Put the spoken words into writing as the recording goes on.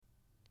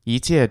一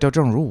切都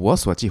正如我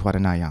所计划的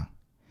那样。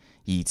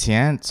以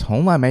前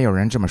从来没有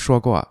人这么说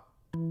过。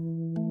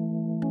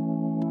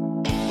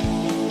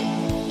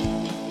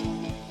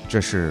这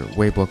是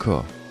微播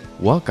客，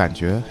我感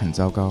觉很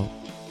糟糕，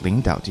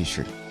领导记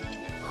事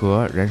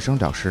和人生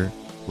导师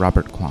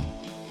Robert Kwong。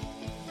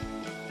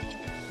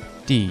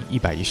 第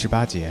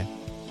118节，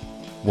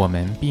我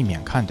们避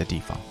免看的地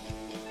方。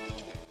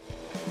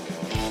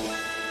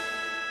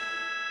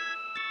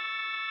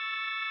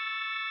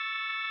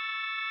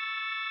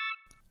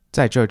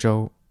在这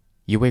周，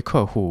一位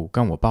客户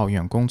跟我抱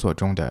怨工作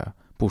中的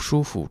不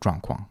舒服状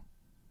况，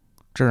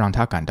这让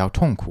他感到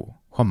痛苦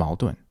和矛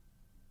盾。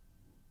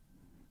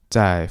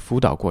在辅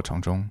导过程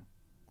中，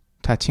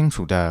他清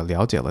楚地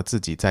了解了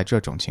自己在这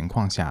种情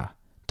况下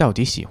到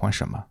底喜欢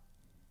什么，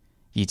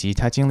以及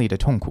他经历的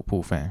痛苦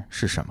部分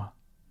是什么。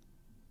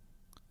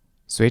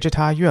随着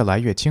他越来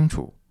越清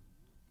楚，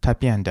他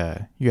变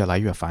得越来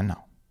越烦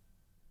恼。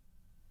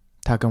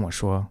他跟我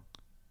说，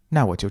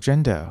那我就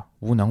真的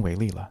无能为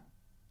力了。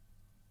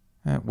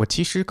我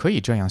其实可以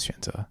这样选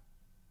择，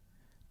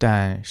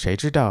但谁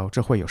知道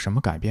这会有什么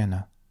改变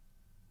呢？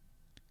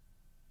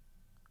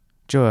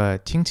这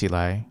听起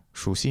来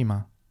熟悉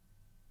吗？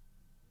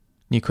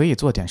你可以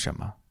做点什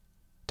么，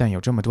但有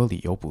这么多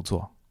理由不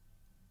做。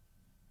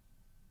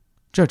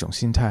这种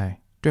心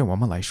态对我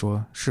们来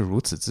说是如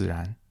此自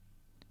然，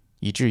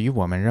以至于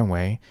我们认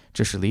为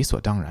这是理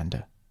所当然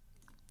的。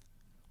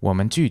我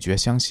们拒绝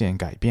相信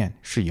改变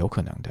是有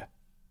可能的。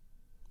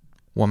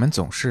我们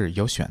总是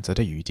有选择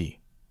的余地。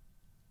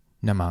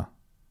那么，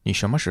你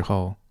什么时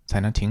候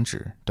才能停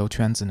止兜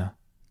圈子呢？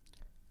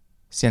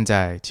现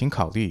在请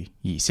考虑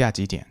以下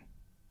几点。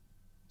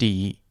第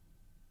一，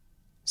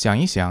想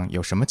一想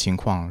有什么情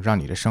况让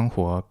你的生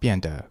活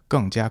变得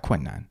更加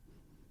困难，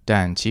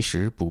但其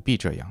实不必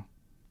这样。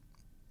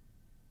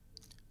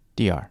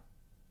第二，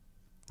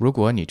如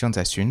果你正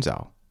在寻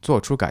找做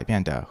出改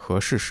变的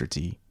合适时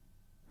机，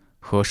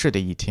合适的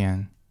一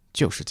天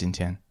就是今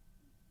天。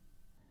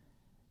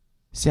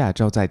下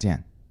周再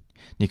见。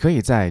你可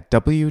以在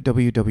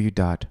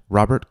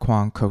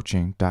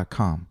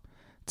www.robertkwongcoaching.com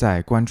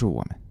再关注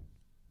我们。